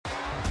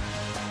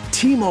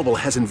T-Mobile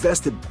has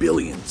invested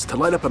billions to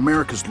light up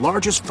America's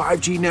largest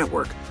 5G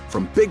network,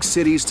 from big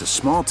cities to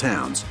small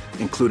towns,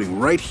 including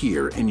right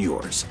here in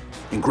yours.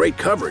 And great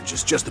coverage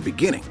is just the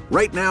beginning.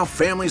 Right now,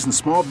 families and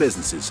small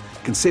businesses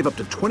can save up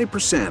to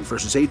 20%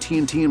 versus AT&T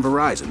and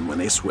Verizon when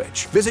they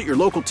switch. Visit your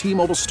local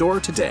T-Mobile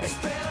store today.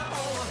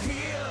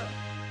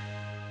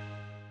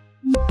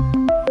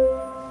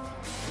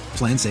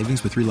 Plan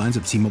savings with 3 lines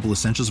of T-Mobile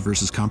Essentials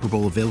versus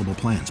comparable available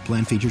plans.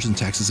 Plan features and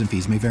taxes and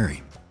fees may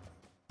vary.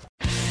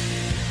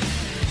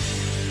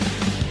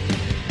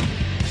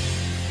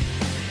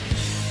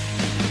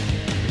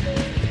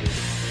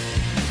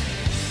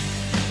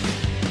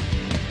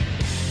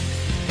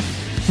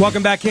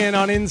 Welcome back in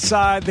on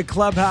Inside the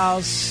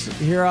Clubhouse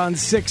here on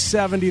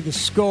 670 The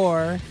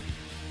Score.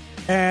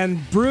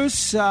 And Bruce,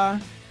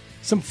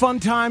 some fun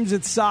times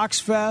at Sox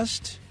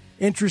Fest.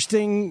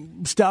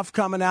 Interesting stuff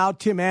coming out.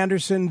 Tim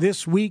Anderson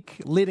this week,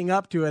 leading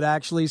up to it,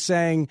 actually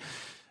saying,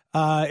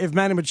 if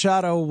Manny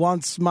Machado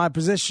wants my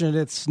position,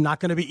 it's not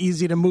going to be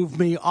easy to move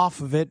me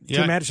off of it.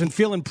 Yeah. Tim Anderson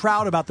feeling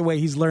proud about the way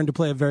he's learned to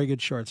play a very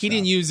good shortstop. He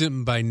didn't use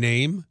him by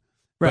name.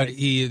 Right. But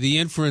the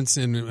inference,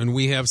 and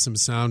we have some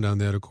sound on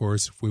that, of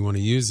course, if we want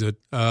to use it.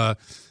 The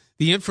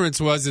inference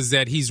is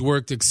that he's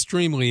worked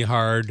extremely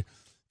hard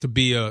to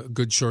be a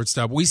good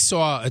shortstop. We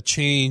saw a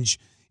change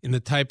in the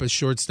type of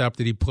shortstop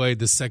that he played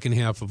the second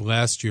half of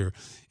last year.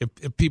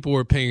 If people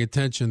were paying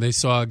attention, they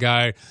saw a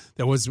guy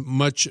that was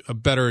much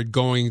better at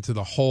going to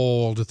the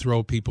hole to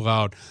throw people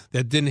out,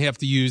 that didn't have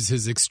to use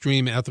his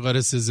extreme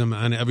athleticism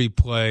on every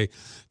play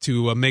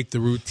to make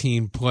the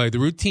routine play. The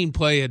routine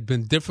play had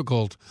been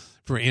difficult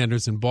for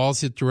Anderson.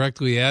 Balls hit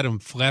directly at him,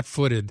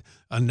 flat-footed,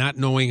 not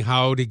knowing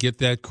how to get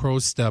that crow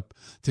step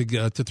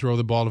to throw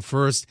the ball to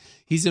first.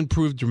 He's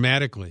improved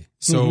dramatically.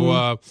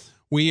 So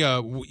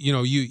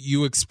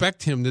you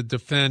expect him to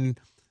defend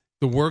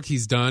the work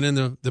he's done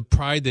and the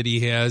pride that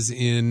he has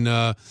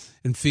in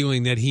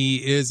feeling that he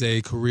is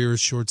a career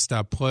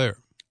shortstop player.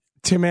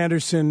 Tim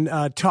Anderson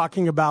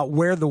talking about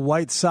where the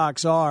White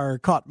Sox are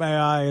caught my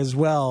eye as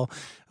well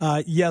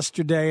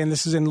yesterday, and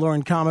this is in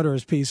Lauren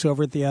Commodore's piece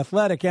over at The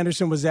Athletic.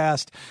 Anderson was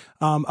asked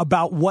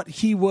about what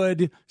he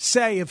would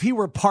say if he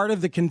were part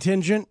of the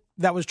contingent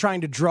that was trying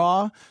to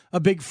draw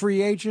a big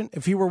free agent,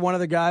 if he were one of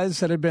the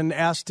guys that had been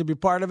asked to be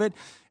part of it.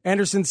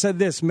 Anderson said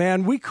this,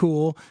 man, we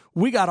cool.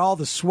 We got all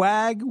the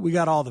swag. We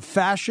got all the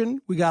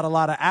fashion. We got a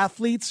lot of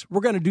athletes.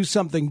 We're going to do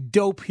something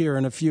dope here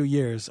in a few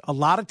years. A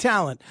lot of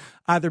talent.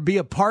 Either be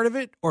a part of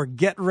it or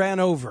get ran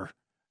over.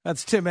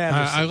 That's Tim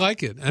Anderson. I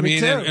like it. I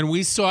mean, and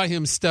we saw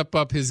him step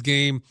up his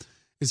game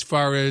as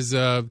far as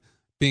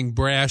being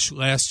brash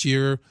last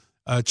year,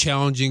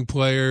 challenging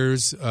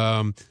players,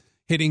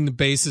 hitting the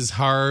bases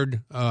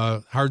hard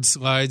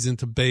slides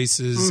into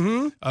bases,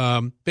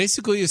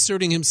 basically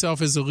asserting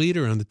himself as a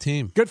leader on the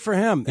team. Good for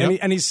him. Yep.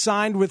 And he's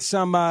signed with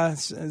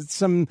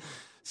some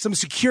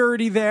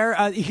security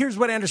there. Here's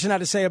what Anderson had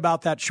to say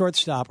about that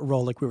shortstop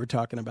role like we were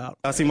talking about.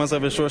 I see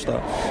myself as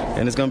shortstop,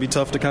 and it's going to be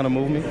tough to kind of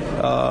move me.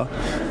 I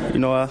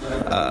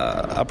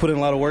put in a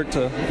lot of work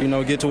to,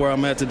 get to where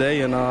I'm at today,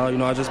 and,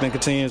 I've just been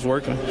continuous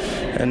working.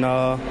 And,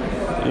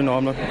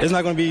 it's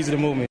not going to be easy to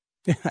move me.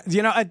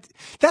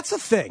 That's the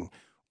thing.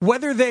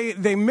 Whether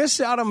they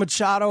miss out on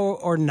Machado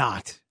or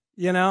not,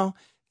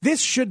 this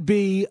should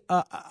be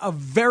a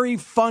very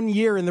fun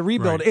year in the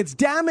rebuild. Right. It's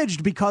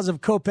damaged because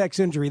of Kopech's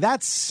injury.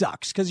 That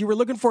sucks because you were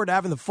looking forward to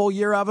having the full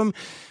year of him.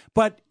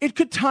 But it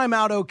could time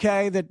out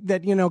okay that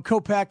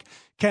Kopech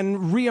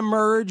can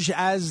reemerge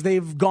as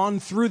they've gone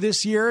through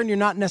this year, and you're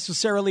not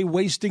necessarily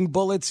wasting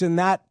bullets in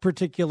that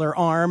particular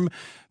arm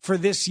for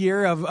this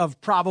year of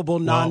probable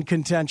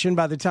non-contention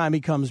by the time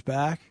he comes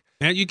back.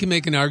 And you can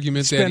make an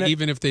argument that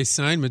even if they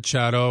sign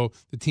Machado,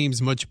 the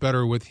team's much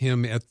better with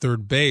him at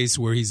third base,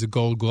 where he's a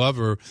Gold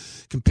Glover,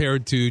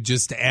 compared to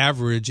just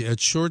average at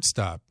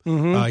shortstop.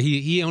 Mm-hmm.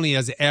 He only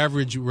has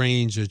average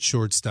range at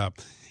shortstop.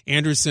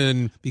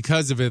 Anderson,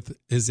 because of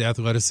his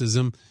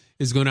athleticism,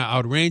 is going to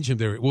outrange him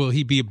there. Will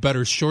he be a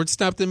better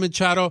shortstop than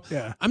Machado?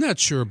 Yeah. I'm not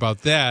sure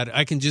about that.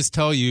 I can just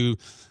tell you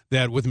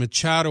that with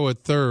Machado at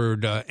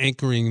third,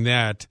 anchoring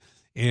that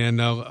and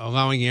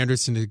allowing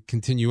Anderson to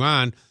continue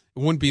on, it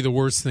wouldn't be the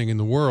worst thing in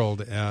the world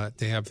to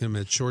have him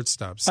at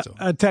shortstop still.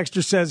 A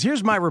texter says,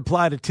 here's my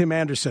reply to Tim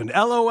Anderson.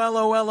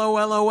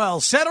 LOL.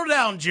 Settle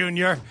down,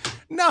 Junior.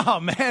 No,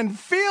 man,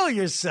 feel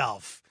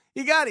yourself.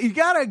 You got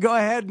to go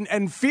ahead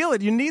and feel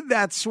it. You need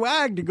that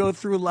swag to go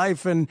through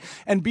life and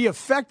be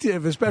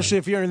effective, especially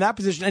if you're in that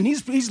position. And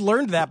he's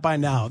learned that by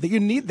now, that you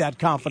need that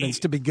confidence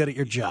to be good at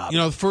your job.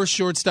 The first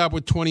shortstop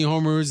with 20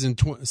 homers and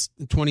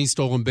 20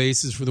 stolen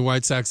bases for the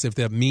White Sox, if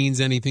that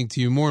means anything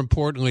to you. More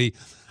importantly,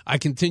 I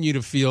continue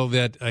to feel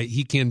that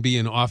he can be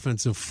an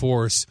offensive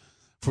force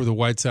for the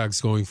White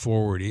Sox going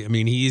forward. I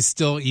mean, he is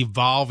still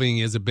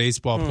evolving as a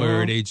baseball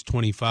player at age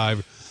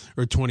 25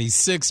 or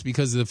 26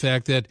 because of the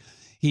fact that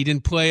he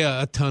didn't play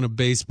a ton of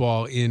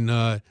baseball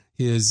in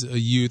his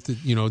youth,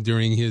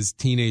 during his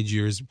teenage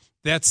years.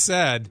 That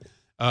said,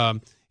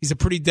 he's a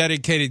pretty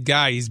dedicated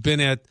guy. He's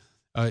been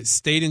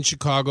stayed in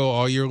Chicago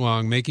all year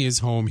long, making his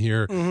home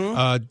here.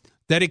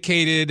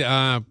 dedicated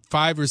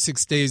 5 or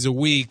 6 days a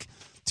week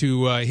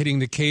to hitting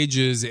the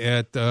cages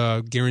at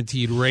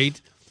guaranteed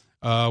rate,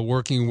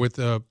 working with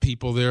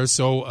people there.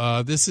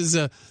 So this is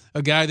a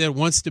guy that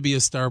wants to be a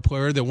star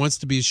player, that wants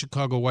to be a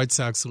Chicago White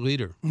Sox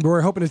leader.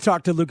 We're hoping to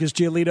talk to Lucas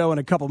Giolito in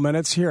a couple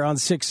minutes here on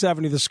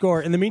 670 The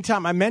Score. In the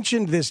meantime, I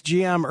mentioned this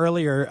GM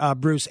earlier,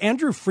 Bruce.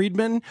 Andrew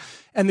Friedman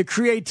and the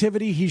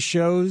creativity he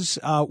shows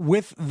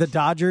with the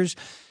Dodgers.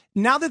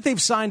 Now that they've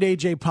signed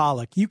A.J.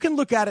 Pollock, you can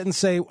look at it and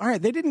say, all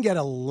right, they didn't get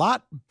a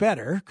lot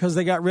better because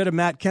they got rid of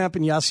Matt Kemp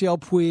and Yasiel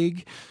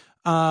Puig.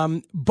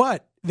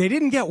 But they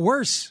didn't get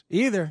worse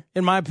either,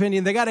 in my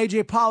opinion. They got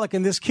A.J. Pollock,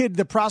 and this kid,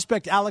 the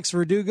prospect Alex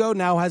Verdugo,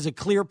 now has a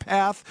clear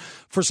path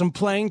for some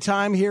playing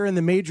time here in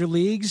the major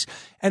leagues.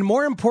 And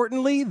more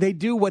importantly, they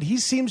do what he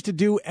seems to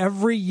do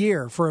every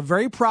year for a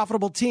very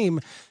profitable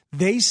team.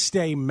 They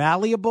stay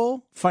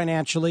malleable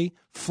financially,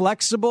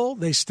 flexible.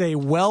 They stay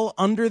well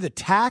under the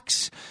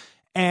tax.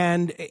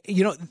 And,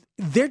 you know,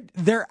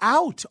 they're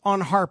out on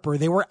Harper.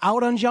 They were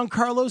out on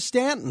Giancarlo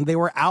Stanton. They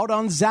were out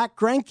on Zach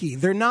Greinke.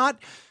 They're not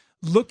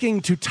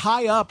looking to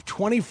tie up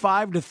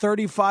 $25 to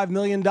 $35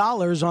 million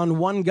on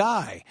one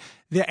guy.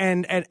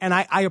 And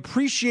I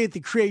appreciate the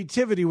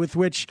creativity with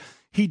which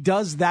he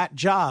does that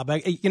job.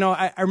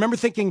 I remember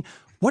thinking,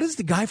 what is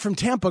the guy from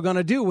Tampa going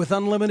to do with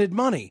unlimited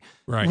money?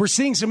 Right. We're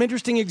seeing some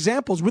interesting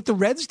examples with the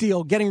Reds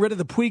deal, getting rid of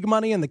the Puig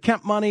money and the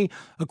Kemp money,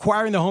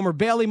 acquiring the Homer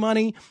Bailey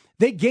money.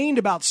 They gained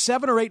about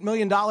 $7 or $8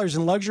 million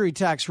in luxury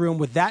tax room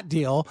with that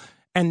deal,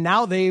 and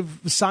now they've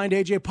signed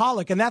A.J.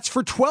 Pollock, and that's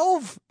for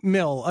 $12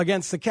 million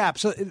against the cap.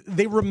 So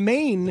they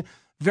remain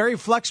very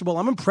flexible.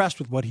 I'm impressed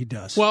with what he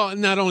does. Well,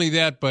 not only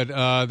that, but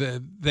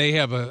they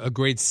have a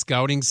great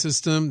scouting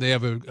system. They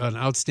have an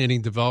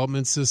outstanding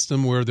development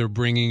system where they're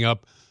bringing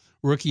up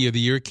Rookie of the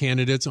Year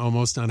candidates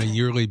almost on a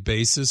yearly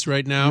basis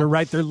right now. You're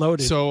right, they're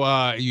loaded.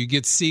 So you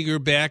get Seager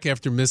back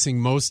after missing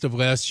most of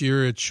last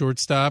year at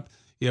shortstop.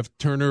 You have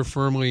Turner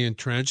firmly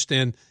entrenched,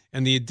 and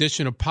the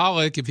addition of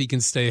Pollock, if he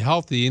can stay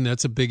healthy, and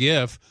that's a big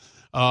if,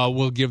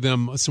 will give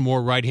them some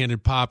more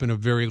right-handed pop in a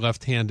very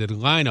left-handed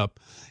lineup.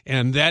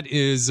 And that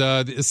is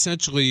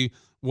essentially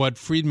what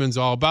Friedman's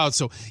all about.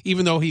 So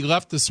even though he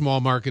left the small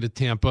market of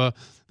Tampa,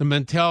 the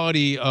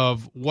mentality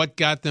of what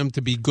got them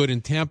to be good in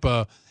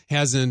Tampa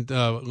hasn't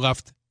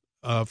left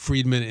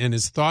Friedman and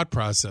his thought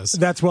process.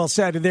 That's well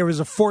said. There was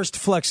a forced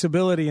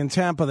flexibility in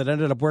Tampa that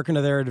ended up working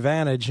to their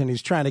advantage, and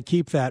he's trying to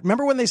keep that.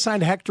 Remember when they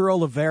signed Hector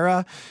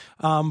Oliveira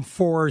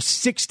for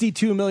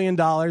 $62 million,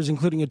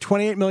 including a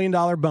 $28 million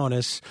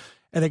bonus,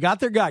 and they got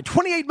their guy,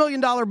 $28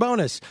 million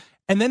bonus,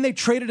 and then they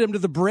traded him to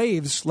the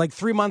Braves like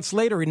 3 months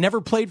later. He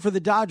never played for the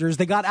Dodgers.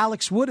 They got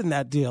Alex Wood in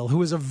that deal, who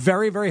was a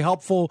very, very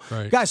helpful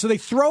guy. So they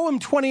throw him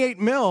 $28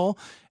 million,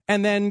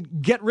 and then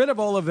get rid of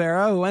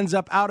Oliveira, who ends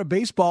up out of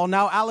baseball.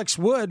 Now Alex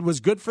Wood was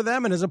good for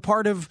them and is a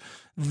part of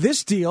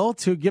this deal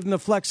to give them the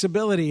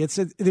flexibility.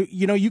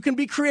 You can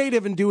be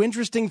creative and do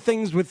interesting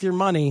things with your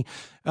money,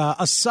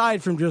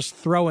 aside from just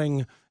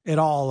throwing it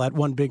all at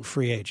one big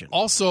free agent.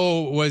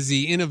 Also was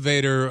the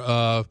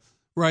innovator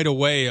right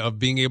away of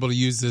being able to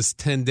use this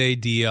 10-day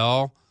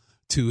DL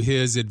to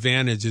his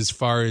advantage as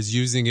far as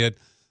using it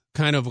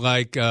kind of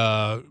like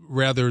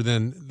rather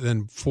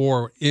than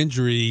for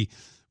injury,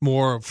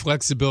 more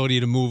flexibility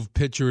to move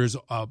pitchers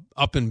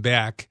up and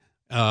back,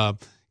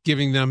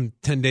 giving them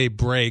 10-day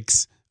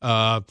breaks.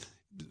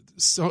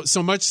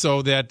 So much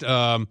so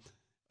that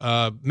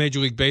Major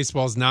League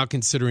Baseball is now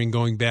considering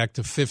going back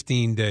to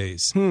 15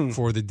 days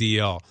for the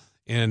DL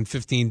and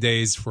 15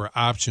 days for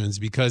options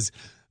because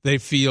they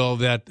feel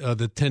that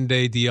the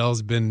 10-day DL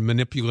has been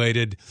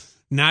manipulated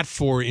not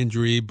for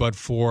injury but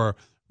for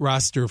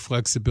roster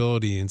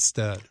flexibility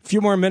instead. A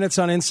few more minutes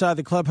on Inside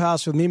the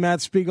Clubhouse with me,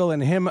 Matt Spiegel,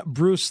 and him,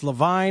 Bruce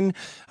Levine.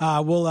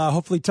 We'll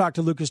hopefully talk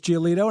to Lucas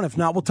Giolito, and if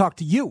not, we'll talk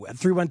to you at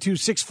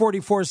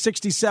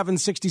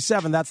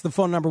 312-644-6767. That's the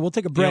phone number. We'll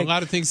take a break. A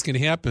lot of things can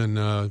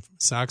happen,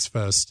 Sox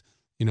Fest.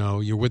 You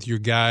know, you're with your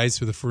guys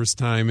for the first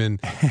time in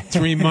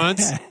 3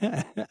 months.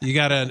 You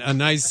got a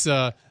nice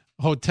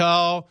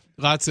hotel,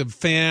 lots of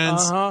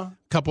fans,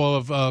 couple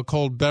of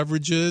cold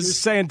beverages. You're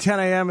saying 10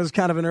 a.m. is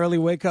kind of an early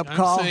wake-up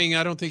call? I'm saying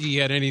I don't think he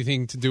had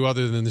anything to do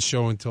other than the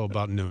show until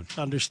about noon.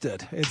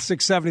 Understood. It's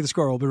 670 The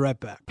Score. We'll be right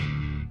back.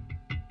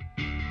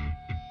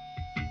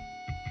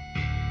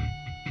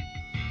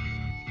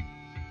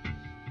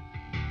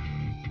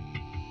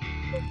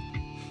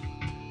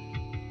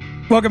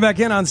 Welcome back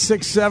in on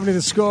 670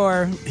 The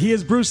Score. He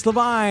is Bruce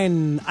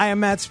Levine. I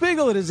am Matt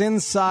Spiegel. It is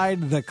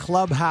Inside the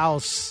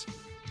Clubhouse.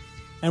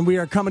 And we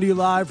are coming to you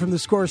live from the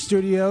Score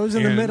Studios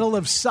in the middle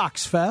of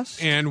Sox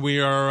Fest. And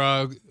we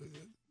are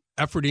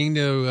efforting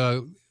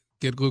to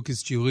get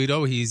Lucas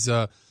Giolito. He's,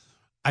 I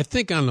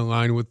think, on the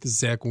line with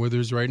Zach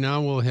Withers right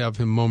now. We'll have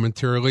him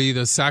momentarily.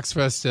 The Sox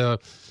Fest,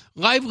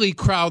 lively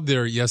crowd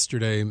there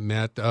yesterday,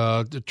 Matt.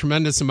 A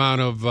tremendous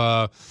amount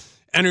of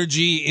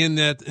energy in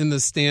the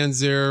stands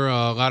there.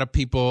 A lot of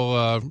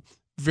people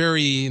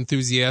very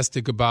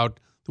enthusiastic about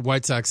the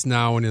White Sox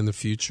now and in the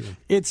future?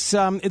 It's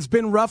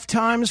been rough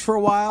times for a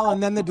while,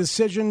 and then the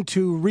decision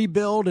to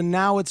rebuild, and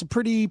now it's a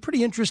pretty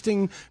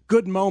interesting,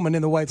 good moment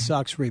in the White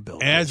Sox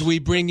rebuild. As we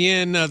bring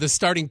in the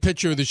starting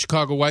pitcher of the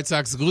Chicago White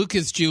Sox,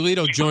 Lucas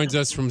Giolito joins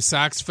us from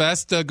Sox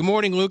Fest. Good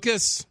morning,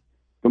 Lucas.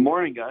 Good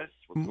morning, guys.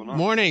 What's going on?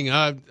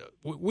 Morning.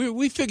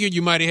 We figured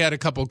you might have had a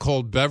couple of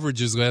cold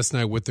beverages last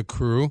night with the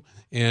crew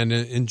and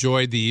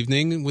enjoyed the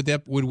evening.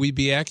 Would we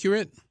be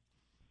accurate?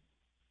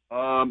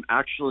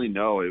 Actually,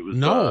 no. It was.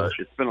 No.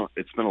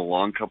 It's been a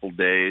long couple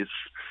days.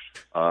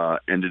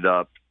 Ended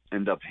up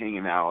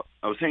hanging out.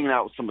 I was hanging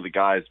out with some of the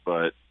guys,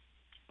 but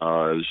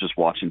I was just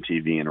watching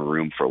TV in a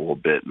room for a little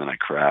bit, and then I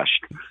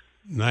crashed.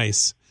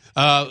 Nice,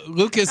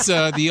 Lucas.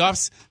 The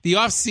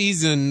off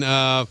season.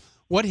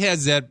 What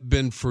has that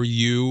been for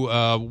you?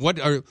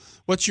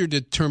 What's your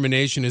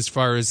determination as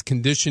far as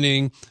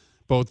conditioning,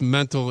 both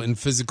mental and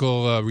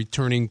physical,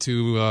 returning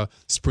to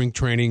spring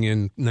training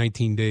in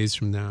 19 days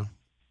from now?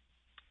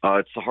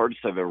 It's the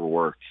hardest I've ever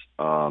worked,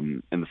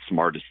 and the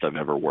smartest I've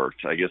ever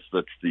worked. I guess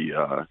that's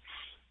the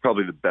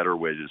probably the better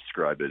way to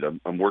describe it.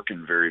 I'm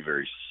working very,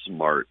 very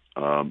smart.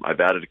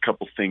 I've added a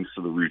couple things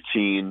to the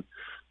routine.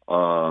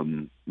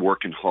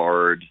 Working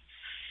hard.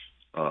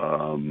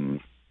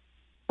 Honestly,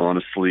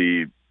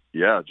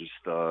 yeah, just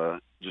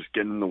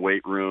getting in the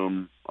weight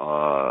room,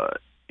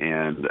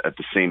 and at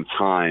the same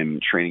time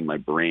training my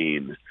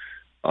brain.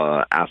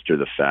 After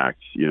the fact,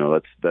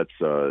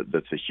 that's a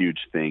huge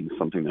thing.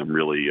 Something that I'm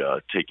really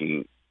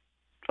taking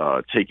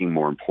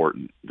more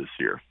important this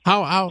year.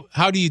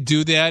 How do you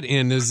do that?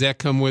 And does that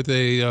come with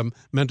a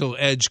mental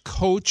edge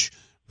coach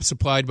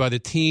supplied by the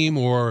team,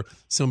 or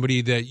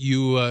somebody that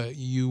you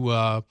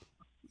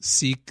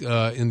seek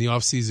in the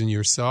off season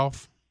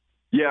yourself?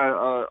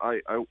 Yeah,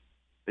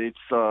 it's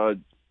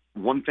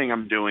one thing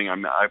I'm doing.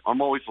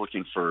 I'm always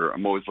looking for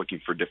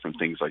different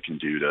things I can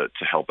do to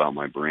help out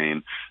my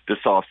brain. This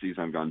off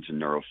season, I've gone to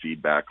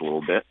neurofeedback a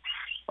little bit.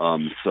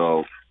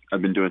 So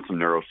I've been doing some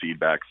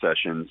neurofeedback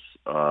sessions.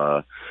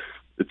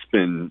 It's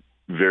been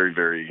very,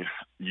 very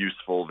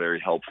useful, very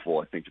helpful.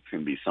 I think it's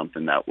going to be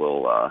something that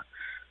will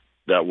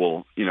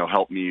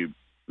help me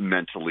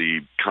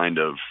mentally kind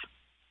of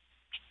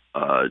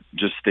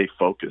just stay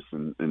focused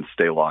and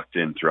stay locked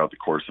in throughout the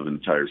course of an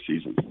entire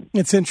season.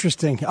 It's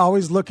interesting.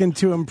 Always looking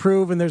to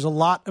improve, and there's a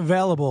lot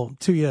available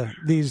to you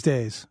these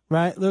days,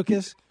 right,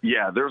 Lucas?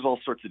 Yeah, there's all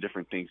sorts of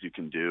different things you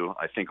can do.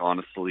 I think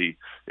honestly,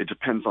 it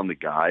depends on the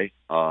guy.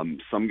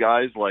 Some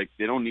guys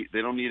they don't need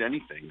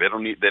anything. They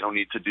don't need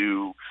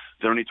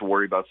to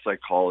worry about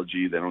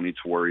psychology. They don't need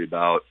to worry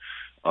about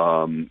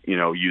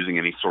using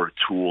any sort of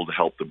tool to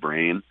help the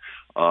brain.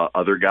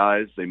 Other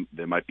guys,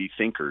 they might be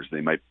thinkers.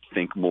 They might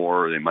think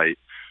more. They might,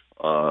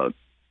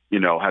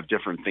 have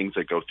different things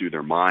that go through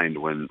their mind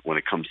when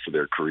it comes to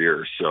their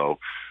career. So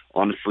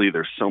honestly,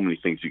 there's so many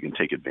things you can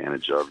take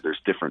advantage of. There's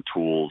different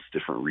tools,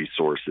 different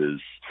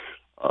resources.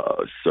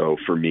 So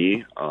for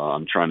me,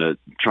 I'm trying to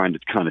kind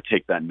of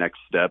take that next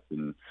step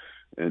and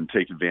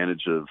take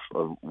advantage of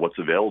what's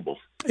available.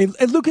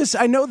 And Lucas,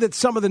 I know that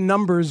some of the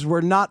numbers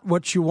were not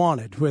what you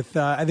wanted. With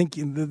I think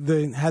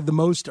they had the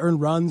most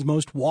earned runs,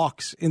 most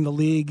walks in the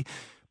league,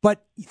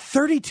 but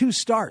 32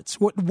 starts.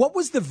 What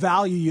was the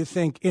value, you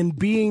think, in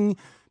being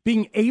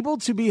able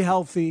to be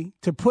healthy,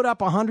 to put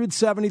up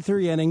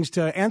 173 innings,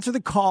 to answer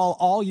the call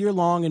all year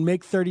long and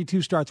make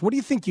 32 starts? What do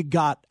you think you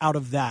got out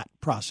of that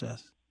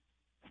process?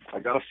 I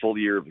got a full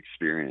year of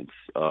experience.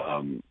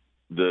 The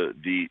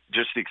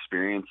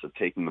experience of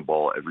taking the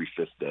ball every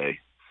fifth day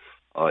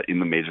in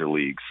the major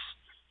leagues,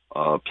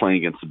 playing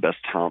against the best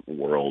talent in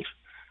the world,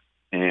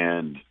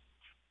 and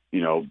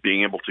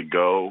being able to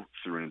go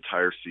through an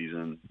entire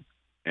season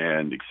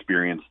and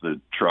experience the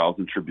trials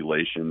and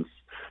tribulations.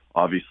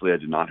 Obviously, I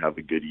did not have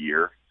a good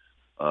year.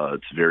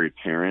 It's very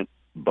apparent,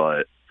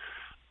 but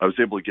I was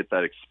able to get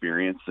that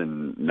experience,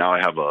 and now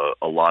I have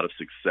a lot of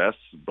success,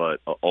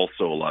 but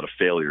also a lot of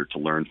failure to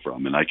learn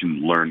from, and I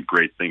can learn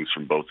great things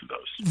from both of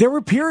those. There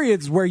were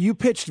periods where you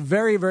pitched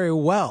very, very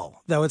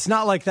well, though. It's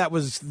not like that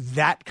was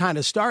that kind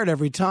of start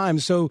every time.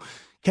 So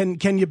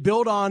can you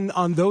build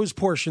on those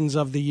portions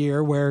of the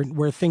year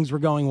where things were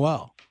going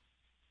well?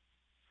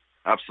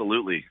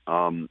 Absolutely.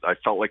 I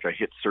felt like I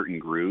hit certain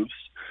grooves,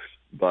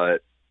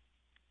 but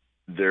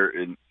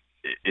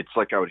it's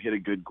like I would hit a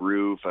good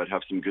groove. I'd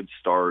have some good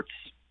starts,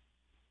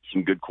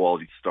 some good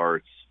quality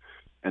starts,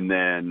 and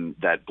then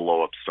that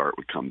blow up start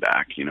would come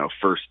back.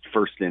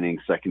 First inning,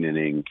 second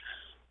inning,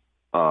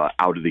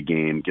 out of the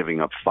game, giving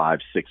up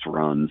 5-6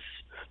 runs,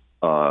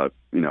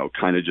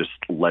 kind of just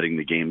letting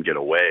the game get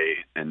away.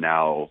 And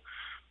now,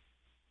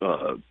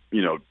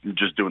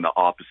 just doing the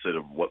opposite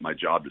of what my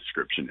job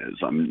description is.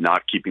 I'm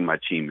not keeping my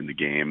team in the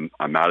game.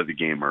 I'm out of the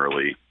game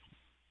early.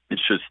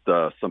 It's just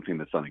something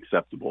that's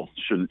unacceptable.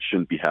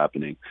 Shouldn't be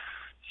happening.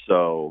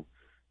 So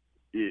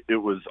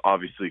it was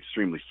obviously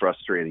extremely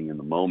frustrating in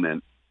the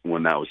moment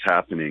when that was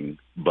happening,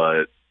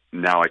 but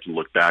now I can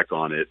look back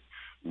on it,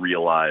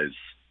 realize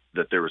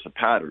that there was a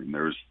pattern.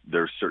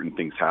 There's certain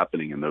things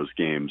happening in those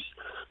games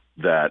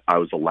that I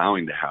was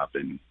allowing to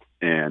happen,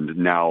 and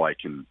now I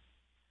can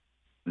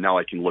now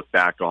I can look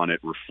back on it,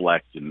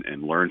 reflect,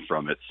 and learn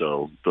from it.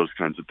 So those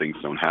kinds of things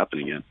don't happen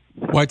again.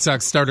 White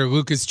Sox starter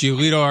Lucas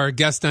Giolito, our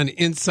guest on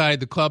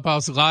Inside the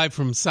Clubhouse, live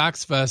from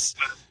Sox Fest,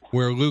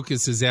 where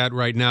Lucas is at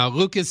right now.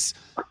 Lucas,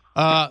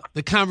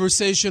 the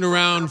conversation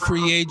around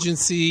free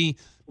agency,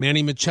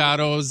 Manny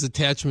Machado's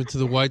attachment to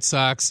the White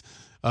Sox,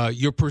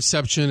 your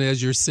perception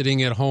as you're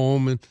sitting at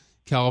home in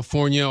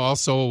California,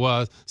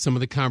 also some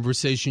of the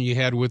conversation you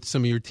had with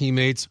some of your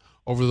teammates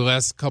over the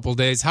last couple of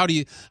days. How do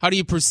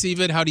you perceive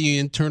it? How do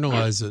you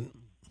internalize it?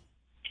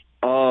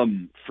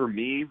 For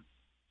me,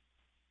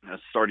 as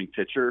starting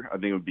pitcher, I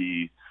think it would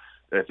be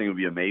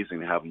amazing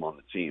to have him on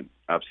the team.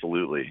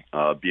 Absolutely,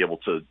 be able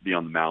to be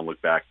on the mound,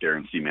 look back there,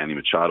 and see Manny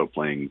Machado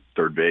playing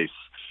third base,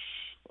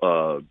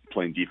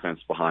 playing defense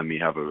behind me,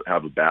 have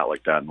a bat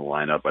like that in the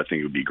lineup. I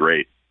think it would be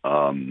great.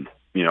 I'm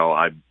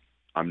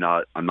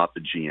not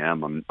the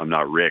GM. I'm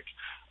not Rick.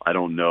 I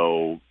don't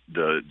know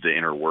the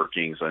inner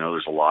workings. I know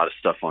there's a lot of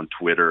stuff on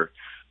Twitter,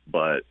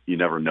 but you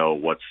never know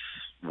what's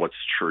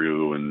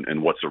true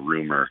and what's a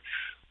rumor.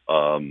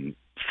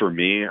 For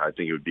me, I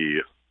think it would be,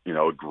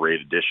 a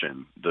great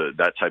addition.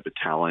 That type of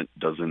talent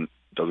doesn't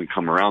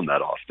come around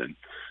that often.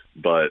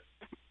 But,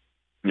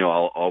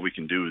 all we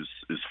can do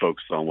is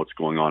focus on what's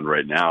going on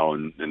right now,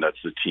 and that's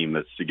the team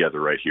that's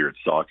together right here at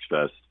Sox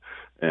Fest.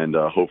 And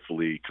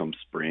hopefully come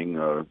spring,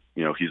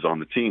 he's on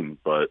the team.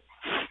 But,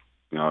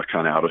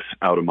 kind of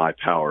out of my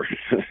power.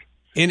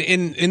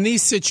 In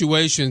these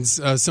situations,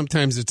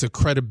 sometimes it's a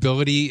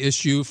credibility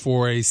issue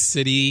for a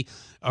city,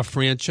 a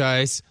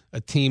franchise,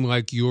 a team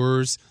like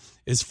yours,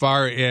 as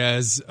far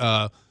as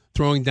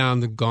throwing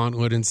down the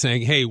gauntlet and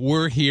saying, hey,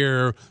 we're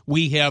here,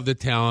 we have the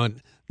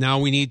talent, now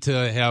we need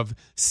to have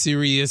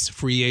serious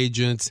free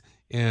agents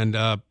and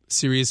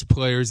serious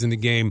players in the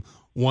game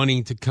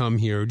wanting to come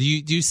here. Do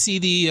you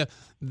see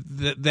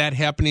that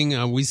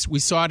happening? We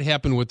saw it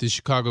happen with the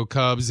Chicago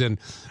Cubs and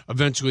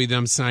eventually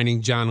them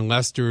signing John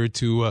Lester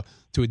to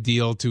a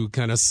deal to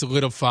kind of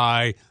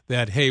solidify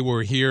that, hey,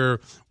 we're here,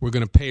 we're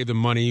going to pay the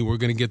money, we're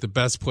going to get the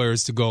best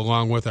players to go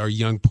along with our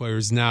young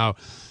players now.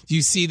 Do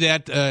you see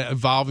that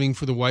evolving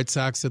for the White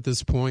Sox at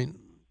this point?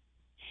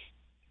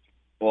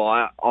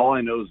 Well, all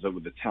I know is that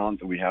with the talent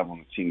that we have on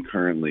the team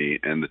currently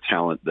and the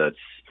talent that's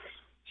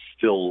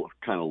still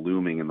kind of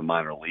looming in the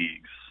minor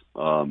leagues,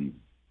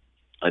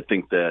 I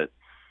think that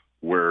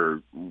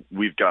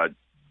we've got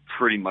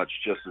pretty much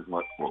just as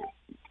much.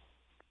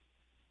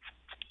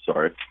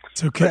 Sorry,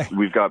 it's okay.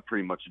 We've got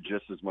pretty much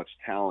just as much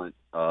talent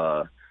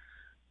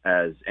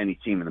as any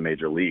team in the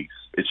major leagues.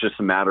 It's just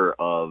a matter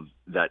of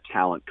that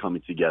talent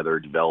coming together,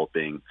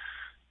 developing,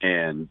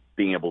 and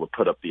being able to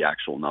put up the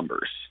actual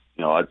numbers.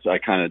 I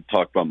kind of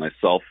talk about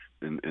myself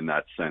in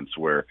that sense,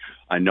 where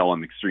I know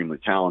I'm extremely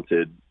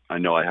talented. I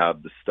know I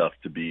have the stuff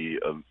to be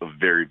a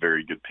very,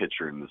 very good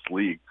pitcher in this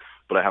league,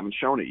 but I haven't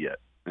shown it yet,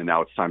 and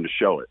now it's time to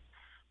show it.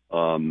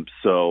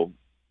 So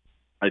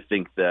I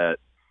think that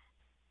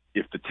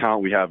if the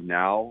talent we have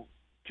now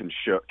can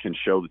show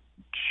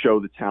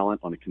the talent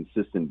on a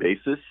consistent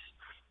basis,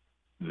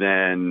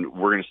 then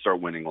we're going to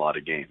start winning a lot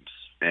of games.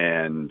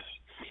 And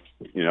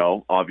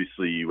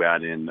obviously you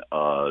add in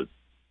a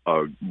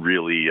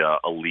really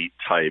elite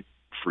type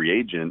free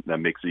agent, that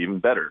makes it even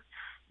better.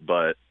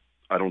 But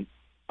I don't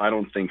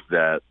think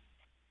that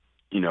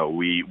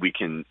we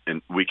can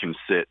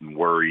sit and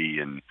worry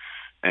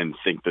and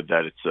think that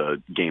it's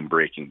a game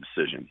breaking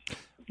decision.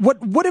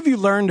 What have you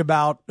learned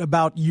about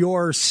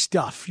your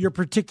stuff, your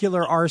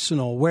particular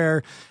arsenal?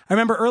 Where I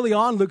remember early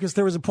on, Lucas,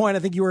 there was a point,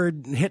 I think you were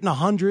hitting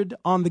 100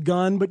 on the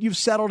gun, but you've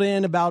settled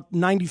in about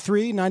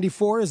 93,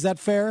 94. Is that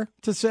fair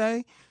to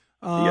say?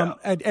 Yeah.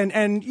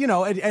 And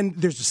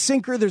there's a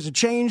sinker, there's a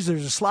change,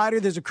 there's a slider,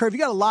 there's a curve. You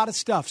got a lot of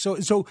stuff.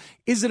 So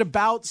is it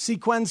about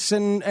sequence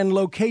and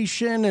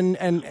location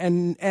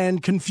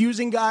and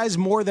confusing guys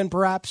more than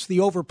perhaps the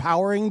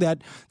overpowering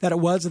that it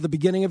was at the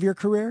beginning of your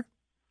career?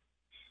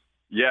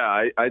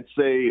 Yeah, I'd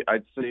say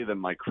that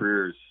my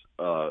career's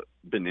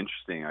been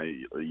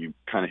interesting. You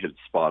kind of hit it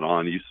spot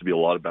on. It used to be a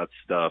lot about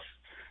stuff.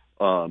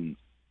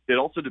 It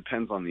also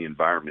depends on the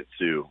environment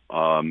too.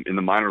 In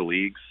the minor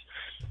leagues,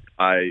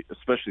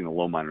 especially in the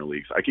low minor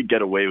leagues, I could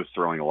get away with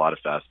throwing a lot of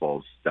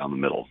fastballs down the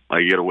middle.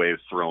 I could get away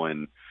with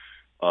throwing,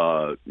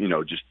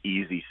 just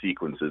easy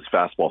sequences: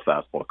 fastball,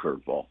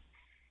 curveball,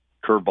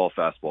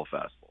 fastball.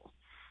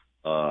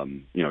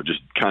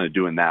 Just kind of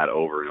doing that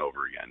over and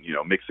over again,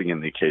 mixing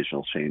in the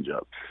occasional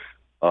changeup.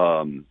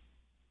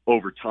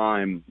 Over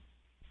time,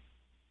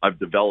 I've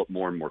developed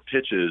more and more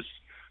pitches,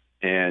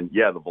 and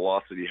the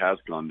velocity has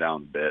gone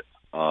down a bit.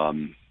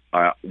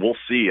 We'll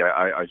see.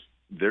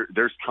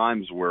 There's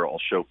times where I'll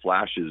show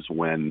flashes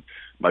when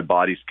my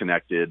body's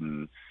connected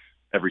and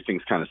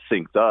everything's kind of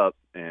synced up,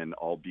 and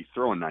I'll be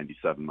throwing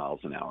 97 miles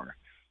an hour.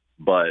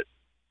 But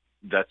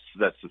that's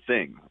the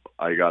thing.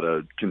 I got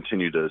to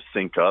continue to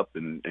sync up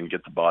and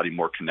get the body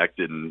more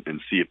connected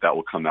and see if that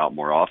will come out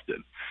more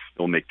often.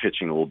 It'll make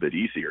pitching a little bit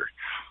easier.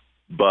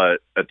 But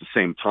at the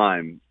same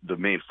time, the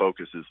main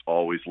focus is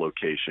always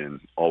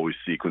location, always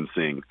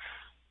sequencing,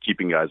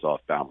 keeping guys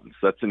off balance.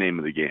 That's the name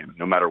of the game,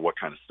 no matter what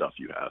kind of stuff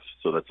you have.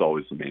 So that's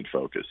always the main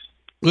focus.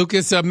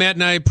 Lucas, Matt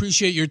and I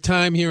appreciate your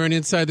time here on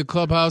Inside the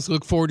Clubhouse.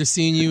 Look forward to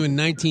seeing you in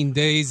 19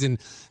 days in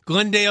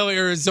Glendale,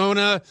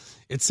 Arizona.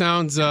 It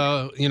sounds,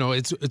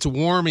 it's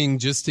warming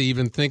just to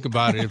even think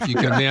about it. If you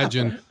can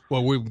imagine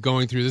what we're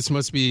going through, this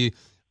must be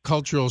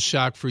cultural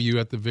shock for you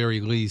at the very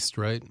least,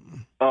 right?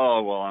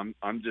 Oh, well,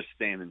 I'm just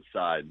staying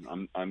inside.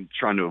 I'm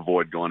trying to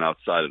avoid going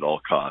outside at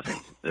all costs.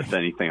 If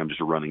anything, I'm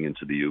just running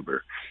into the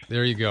Uber.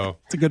 There you go.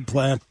 It's a good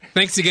plan.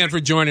 Thanks again for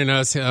joining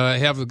us.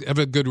 Have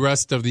a good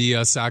rest of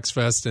the Sox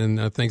Fest,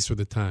 and thanks for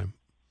the time.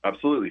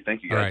 Absolutely.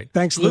 Thank you, guys. All right.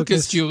 Thanks,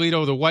 Lucas.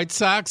 Giolito, the White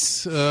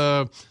Sox,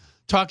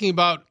 talking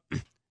about,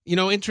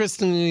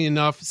 interestingly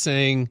enough,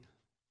 saying,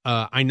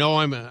 I know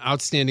I'm an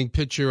outstanding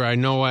pitcher. I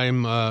know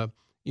I'm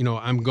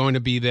going to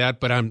be that,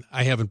 but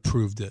I haven't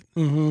proved it.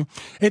 Mm-hmm.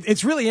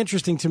 It's really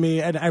interesting to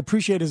me, and I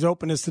appreciate his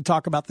openness to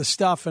talk about the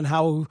stuff and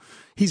how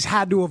he's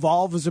had to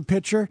evolve as a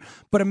pitcher.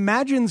 But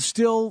imagine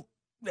still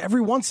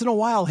every once in a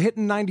while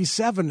hitting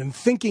 97 and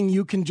thinking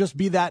you can just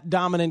be that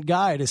dominant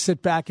guy to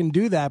sit back and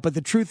do that. But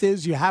the truth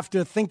is you have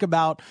to think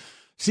about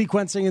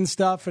sequencing and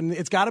stuff, and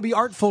it's got to be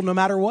artful no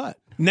matter what.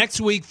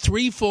 Next week,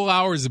 3 full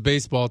hours of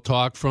baseball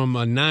talk from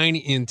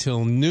 9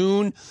 until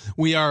noon.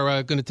 We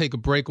are going to take a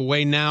break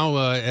away now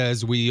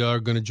as we are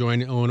going to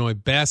join Illinois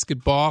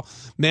basketball.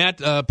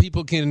 Matt,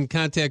 people can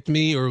contact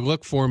me or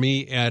look for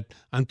me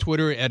on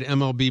Twitter at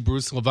MLB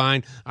Bruce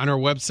Levine, on our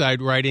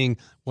website writing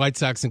White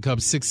Sox and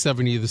Cubs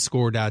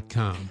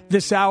 670thescore.com.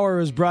 This hour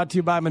is brought to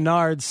you by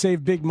Menards.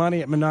 Save big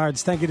money at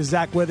Menards. Thank you to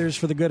Zach Withers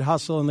for the good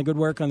hustle and the good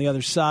work on the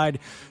other side.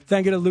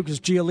 Thank you to Lucas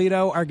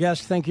Giolito, our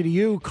guest. Thank you to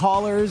you,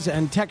 callers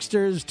and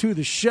texters to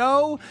the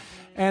show.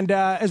 And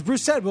as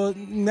Bruce said, well,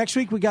 next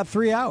week we got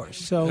 3 hours.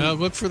 So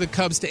look for the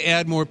Cubs to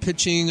add more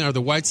pitching. Are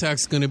the White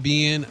Sox going to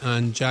be in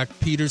on Jack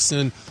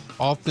Peterson?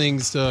 All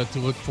things to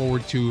look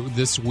forward to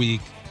this week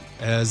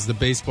as the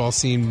baseball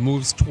scene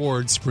moves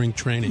towards spring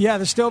training. Yeah,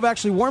 the stove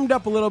actually warmed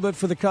up a little bit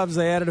for the Cubs.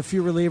 They added a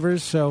few relievers,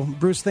 so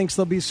Bruce thinks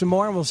there'll be some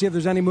more, and we'll see if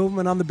there's any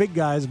movement on the big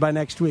guys by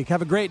next week.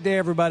 Have a great day,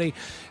 everybody.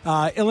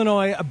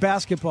 Illinois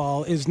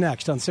basketball is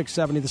next on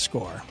 670 The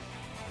Score.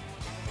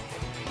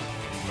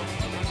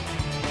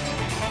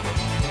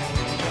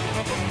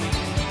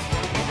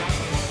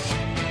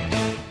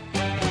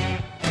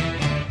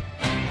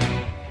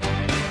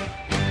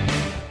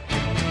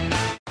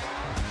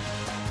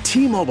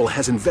 T-Mobile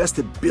has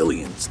invested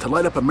billions to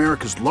light up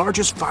America's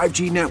largest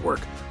 5G network,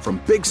 from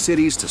big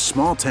cities to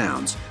small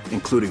towns,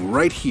 including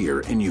right here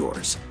in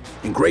yours.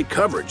 And great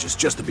coverage is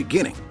just the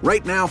beginning.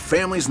 Right now,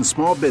 families and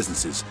small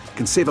businesses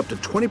can save up to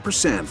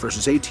 20%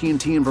 versus AT&T and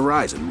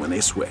Verizon when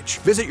they switch.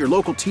 Visit your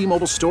local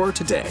T-Mobile store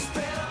today.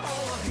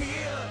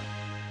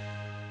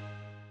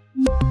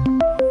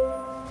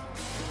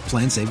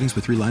 Plan savings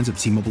with 3 lines of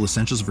T-Mobile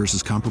Essentials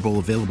versus comparable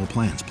available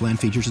plans. Plan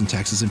features and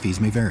taxes and fees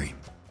may vary.